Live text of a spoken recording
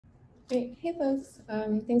Great. Hey, folks.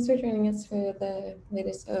 Thanks for joining us for the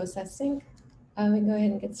latest OSS sync. We can go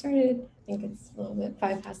ahead and get started. I think it's a little bit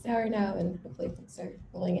 5 past the hour now, and hopefully folks are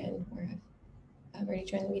rolling in or have already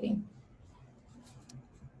joined the meeting.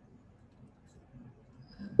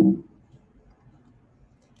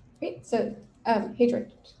 Great. So, hey, George,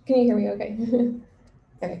 can you hear me okay?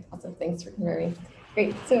 Okay, awesome. Thanks for confirming.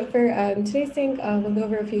 Great. So for today's sync, we'll go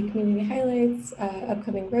over a few community highlights,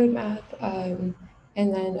 upcoming roadmap,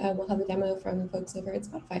 and then we'll have a demo from folks over at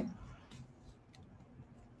Spotify.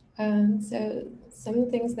 So some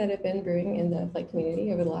things that have been brewing in the Flyte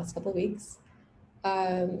community over the last couple of weeks.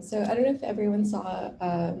 So I don't know if everyone saw,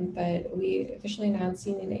 but we officially announced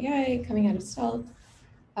Union.ai coming out of stealth.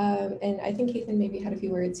 And I think Ketan maybe had a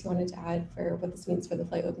few words he wanted to add for what this means for the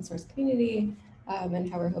Flyte open source community, and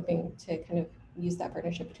how we're hoping to kind of use that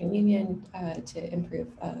partnership between Union to improve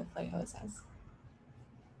Flyte OSS.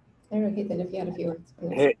 I don't know, Ketan, if you had a few words.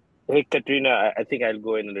 Hey, Katrina, I think I'll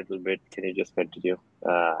go in a little bit. Can you just continue?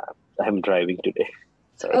 I'm driving today.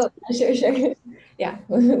 Sorry. Oh, sure. Yeah,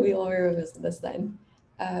 we will revisit this then.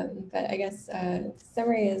 But I guess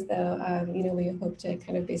summary is though, we hope to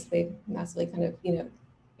kind of basically massively kind of,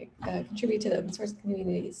 contribute to the open source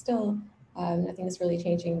community still. Nothing is really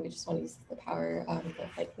changing. We just want to use the power of the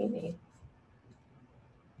Flyte community.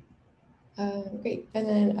 Great. And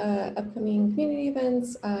then upcoming community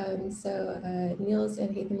events. So Niels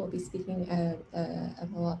and Haytham will be speaking at the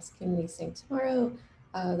MLOps community sync tomorrow.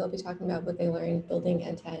 They'll be talking about what they learned building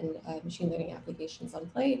end-to-end machine learning applications on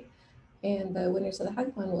Flyte. And the winners of the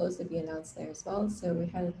hackathon will also be announced there as well. So we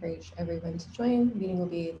highly encourage everyone to join. The meeting will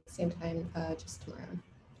be at the same time just tomorrow. You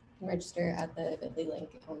can register at the bit.ly link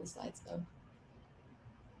on the slides though.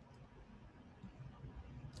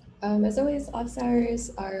 As always, office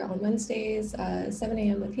hours are on Wednesdays, 7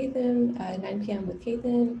 a.m. with Ketan, 9 p.m. with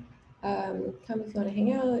Ketan. Come if you want to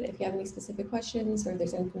hang out, if you have any specific questions, or if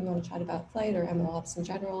there's anything you want to chat about Flyte or MLOps in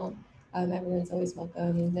general. Everyone's always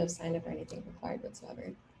welcome, no sign up or anything required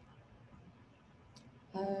whatsoever.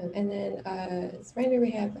 And then as a reminder,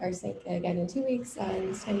 we have our sync again in 2 weeks.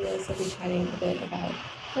 This time we'll also be chatting a bit about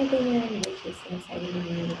microlearn, which is an exciting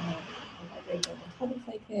new library built on top of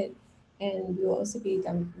Flyte. And we will also be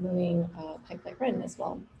demoing Flyte as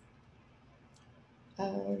well.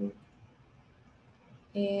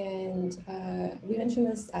 We mentioned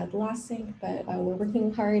this at the last sync, but we're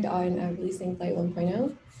working hard on releasing Flyte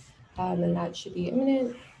 1.0, and that should be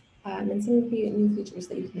imminent. And some of the new features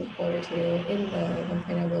that you can look forward to in the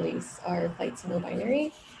 1.0 release are Flyte single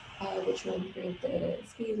binary, which will improve the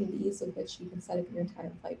speed and the ease of which you can set up your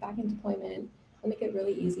entire Flyte backend deployment. It'll make it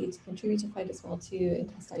really easy to contribute to Flyte as well too, and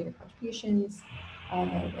test out your contributions.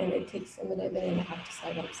 And it takes a minute and a half to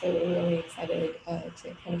start up, so we're really excited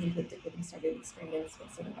to kind of improve the getting started experience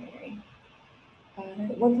with single binary.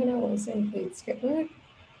 1.0 will also include script mode,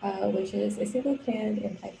 which is a single command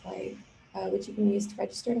in Flyte, which you can use to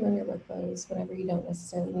register and run your workflows whenever you don't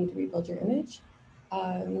necessarily need to rebuild your image.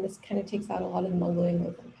 This kind of takes out a lot of the mumbling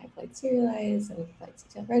with Flyte serialize and Flyte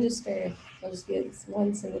CTF register. It'll just be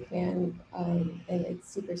one single command, and it's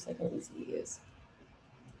super slick and easy to use.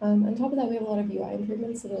 On top of that, we have a lot of UI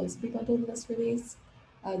improvements that will also be bundled in this release.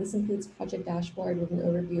 This includes project dashboard with an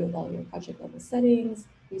overview of all your project level settings,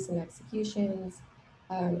 recent executions.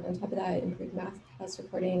 On top of that, improved math task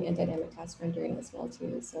reporting and dynamic task rendering as well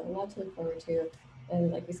too. So a lot to look forward to.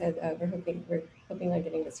 And like we said, we're hoping on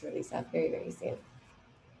getting this release out very, very soon.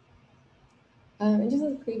 And just a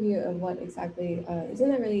preview of what exactly is in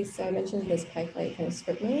that release. So I mentioned this Flyte kind of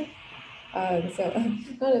script mode. So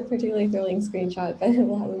not a particularly thrilling screenshot, but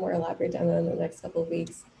we'll have a more elaborate demo in the next couple of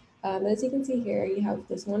weeks. As you can see here, you have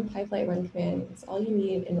this one Flyte run command. It's all you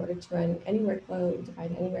need in order to run any workflow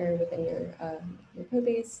defined anywhere within your code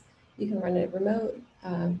base. You can run it remote,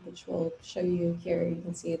 which we'll show you here. You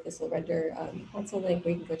can see this will render a console link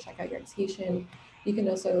where you can go check out your execution. You can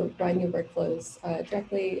also run your workflows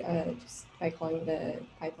directly just by calling the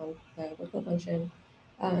Python workflow function.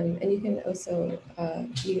 And you can also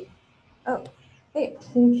oh, hey,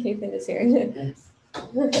 Ketan is here.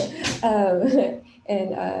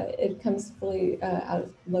 And it comes fully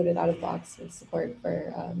loaded out of box with support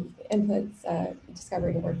for inputs,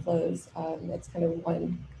 discovering workflows. It's kind of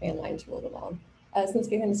one command line to rule them all. Since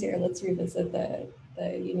Ketan is here, let's revisit the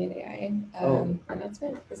Union.ai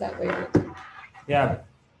announcement. Is that what you're doing? Yeah.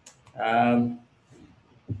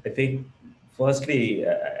 I think, firstly,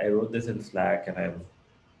 I wrote this in Slack, and I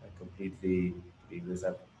completely leave this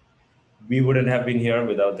up. We wouldn't have been here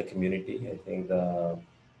without the community. I think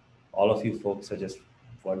all of you folks are just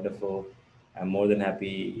wonderful. I'm more than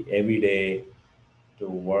happy every day to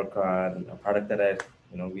work on a product that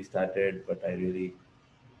we started, but I really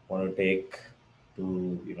want to take to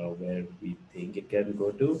where we think it can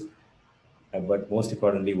go to, but most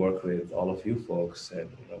importantly work with all of you folks and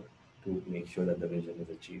to make sure that the vision is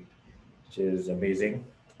achieved, which is amazing.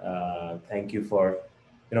 Thank you for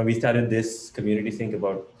we started this community think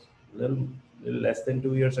about little less than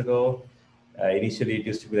 2 years ago. Initially it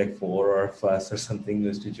used to be like four of us or something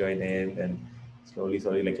used to join in, and slowly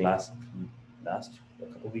like last a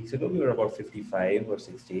couple of weeks ago we were about 55 or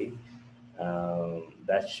 60.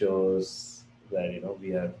 That shows that we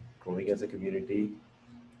are growing as a community.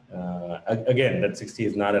 Again, that 60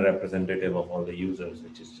 is not a representative of all the users,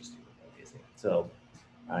 which is just amazing. So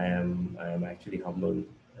I am actually humbled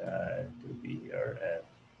to be here.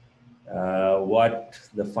 What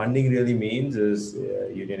the funding really means is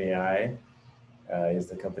Union.ai is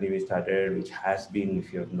the company we started, which has been,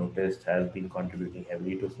 if you have noticed, has been contributing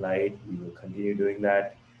heavily to Flyte. We will continue doing that.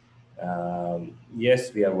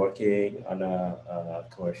 Yes, we are working on a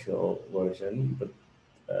commercial version, but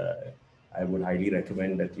I would highly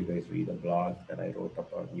recommend that you guys read a blog that I wrote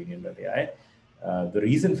up on Union.ai. The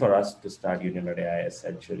reason for us to start Union.ai is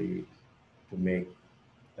essentially to make,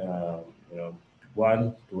 um, you know, one,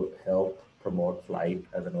 to help promote Flyte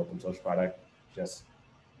as an open source product, just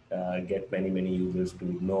get many users to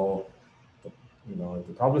know the,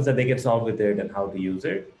 the problems that they can solve with it and how to use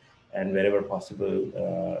it, and wherever possible,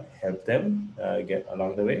 help them get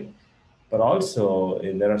along the way. But also,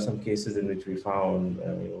 there are some cases in which we found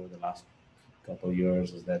over the last couple of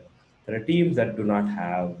years is that there are teams that do not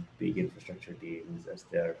have big infrastructure teams as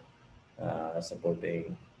they're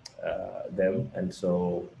supporting them. And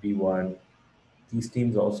so we want these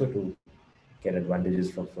teams also to get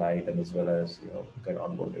advantages from Flyte, and as well as get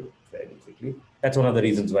onboarded fairly quickly. That's one of the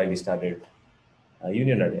reasons why we started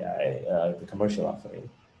Union.ai, the commercial offering,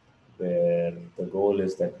 where the goal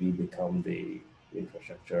is that we become the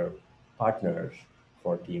infrastructure partners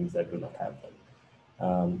for teams that do not have them.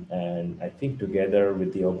 And I think together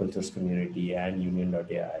with the open source community and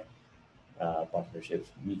Union.ai partnerships,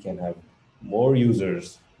 we can have more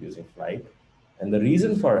users using Flyte. And the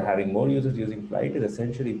reason for having more users using Flyte is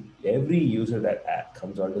essentially every user that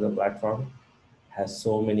comes onto the platform has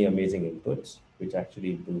so many amazing inputs, which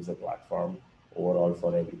actually improves the platform overall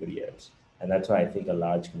for everybody else. And that's why I think a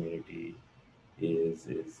large community is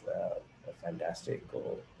a fantastic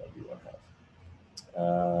goal that we want to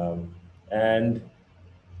have. And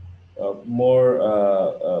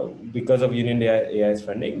more because of Union.ai's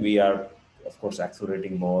funding, we are of course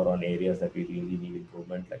accelerating more on areas that we really need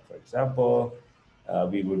improvement. Like for example,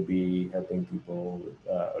 we would be helping people with,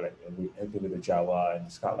 helping with the Java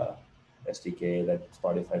and Scala SDK that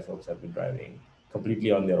Spotify folks have been driving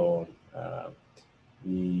completely on their own.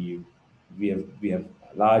 We we have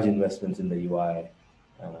large investments in the UI,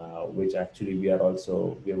 which actually we are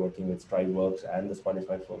working with Striveworks and the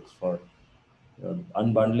Spotify folks for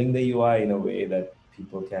unbundling the UI in a way that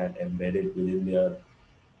people can embed it within their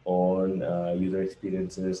own user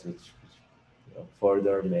experiences, which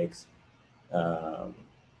further makes um,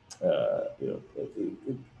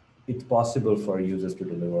 it's possible for users to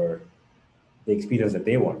deliver the experience that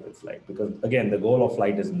they want with Flyte. Because again, the goal of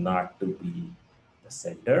Flyte is not to be the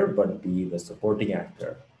center, but be the supporting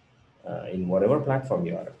actor in whatever platform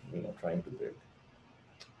you are trying to build.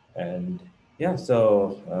 And yeah,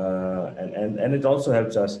 so and it also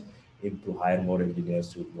helps us to hire more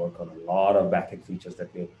engineers to work on a lot of backend features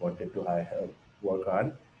that we wanted to work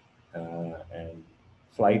on. And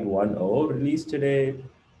Flyte 1.0 release today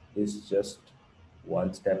is just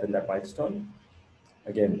one step in that milestone.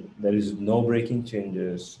 Again, there is no breaking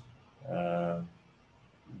changes. Uh,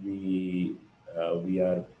 we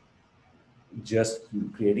are just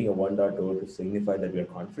creating a 1.0 to signify that we are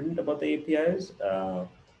confident about the APIs,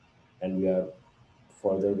 and we are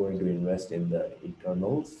further going to invest in the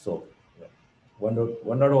internals. So yeah,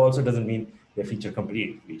 1.0 also doesn't mean we're feature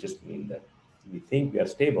complete. We just mean that we think we are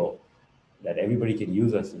stable, that everybody can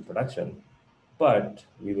use us in production, but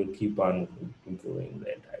we will keep on improving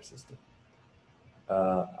the entire system.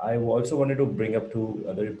 I also wanted to bring up two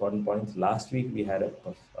other important points. Last week, we had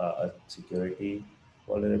a security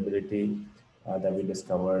vulnerability that we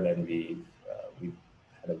discovered, and we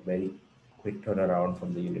had a very quick turnaround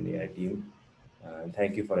from the Union.ai team. And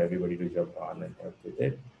thank you for everybody to jump on and help with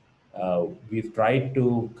it. We've tried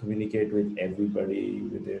to communicate with everybody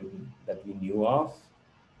within that we knew of,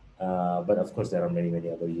 but of course, there are many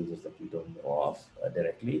other users that we don't know of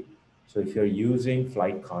directly. So if you're using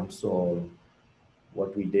Flyte Console,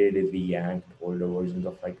 what we did is we yanked older versions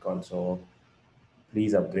of Flyte Console.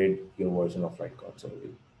 Please upgrade your version of Flyte Console.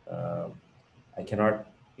 Um, I cannot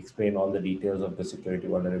explain all the details of the security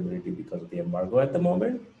vulnerability because of the embargo at the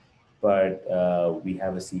moment, but we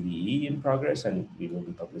have a CVE in progress, and we will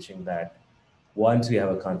be publishing that once we have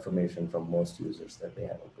a confirmation from most users that they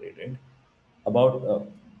have upgraded. About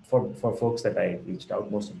for folks that I reached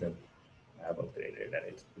out, most of them have upgraded, and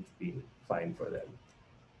it's been fine for them.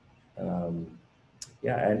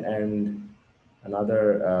 Yeah, and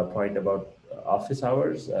another point about office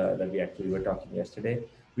hours that we actually were talking yesterday.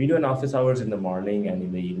 We do an office hours in the morning and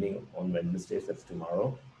in the evening on Wednesdays. That's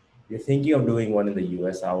tomorrow. If you're thinking of doing one in the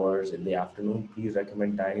US hours in the afternoon, please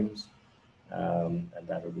recommend times, and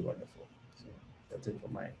that would be wonderful. So that's it for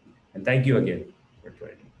mine. And thank you again for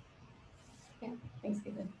joining. Yeah, thanks,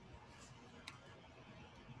 Ketan.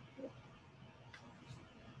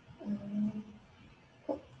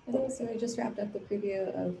 Cool. I think so. I just wrapped up the preview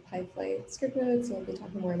of Flyte script nodes. We'll be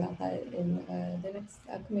talking more about that in the next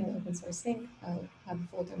upcoming open source sync. I'll have a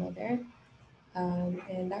full demo there.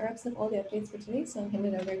 And that wraps up all the updates for today. So I'll hand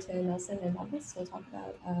it over to Nelson and Marcus. We'll talk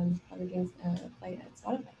about how we're doing Flyte at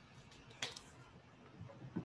Spotify.